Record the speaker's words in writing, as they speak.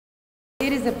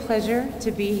It is a pleasure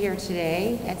to be here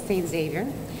today at St. Xavier,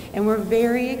 and we're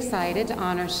very excited to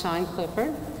honor Sean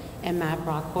Clifford and Matt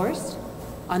Bockhorst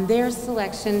on their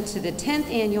selection to the 10th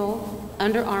annual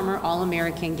Under Armour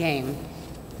All-American Game.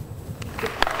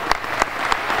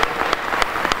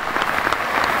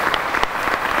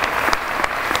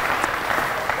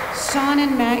 Sean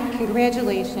and Matt,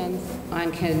 congratulations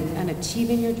on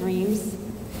achieving your dreams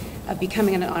of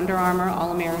becoming an Under Armour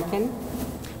All-American.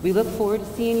 We look forward to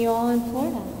seeing you all in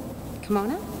Florida. Come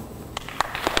on up.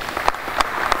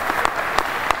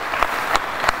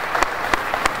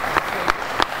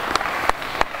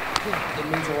 It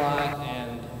means a lot,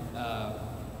 and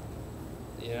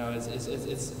you know, it's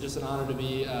just an honor to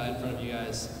be in front of you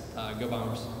guys. Go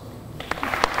Bombers!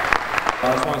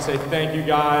 I just want to say thank you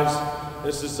guys.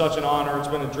 This is such an honor. It's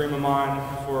been a dream of mine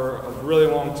for a really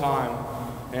long time,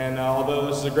 and although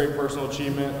this is a great personal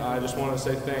achievement, I just want to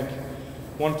say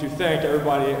wanted to thank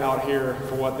everybody out here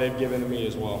for what they've given to me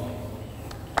as well.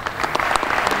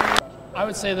 I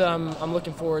would say that I'm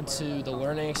looking forward to the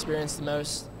learning experience the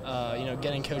most. You know,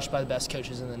 getting coached by the best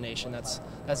coaches in the nation. That's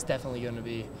definitely going to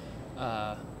be,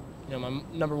 you know, my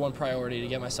 #1 priority to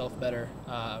get myself better.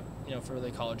 You know, for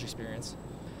the college experience.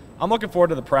 I'm looking forward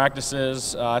to the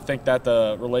practices. I think that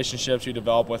the relationships you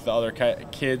develop with the other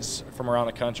kids from around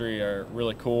the country are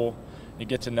really cool. You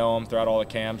get to know them throughout all the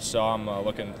camps, so I'm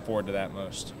looking forward to that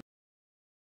most.